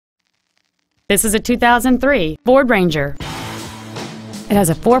This is a 2003 Ford Ranger. It has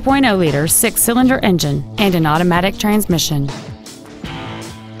a 4.0-liter six-cylinder engine and an automatic transmission.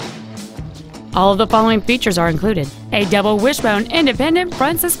 All of the following features are included: a double wishbone independent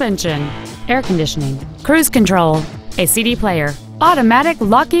front suspension, air conditioning, cruise control, a CD player, automatic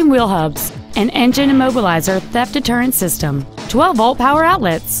locking wheel hubs, an engine immobilizer theft deterrent system, 12-volt power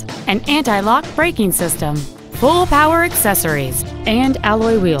outlets, an anti-lock braking system, full power accessories, and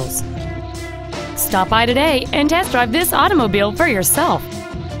alloy wheels. Stop by today and test drive this automobile for yourself.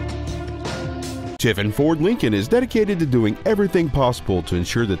 TiffinFord-Lincoln is dedicated to doing everything possible to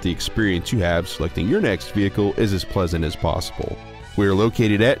ensure that the experience you have selecting your next vehicle is as pleasant as possible. We are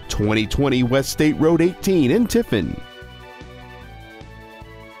located at 2020 West State Road 18 in Tiffin.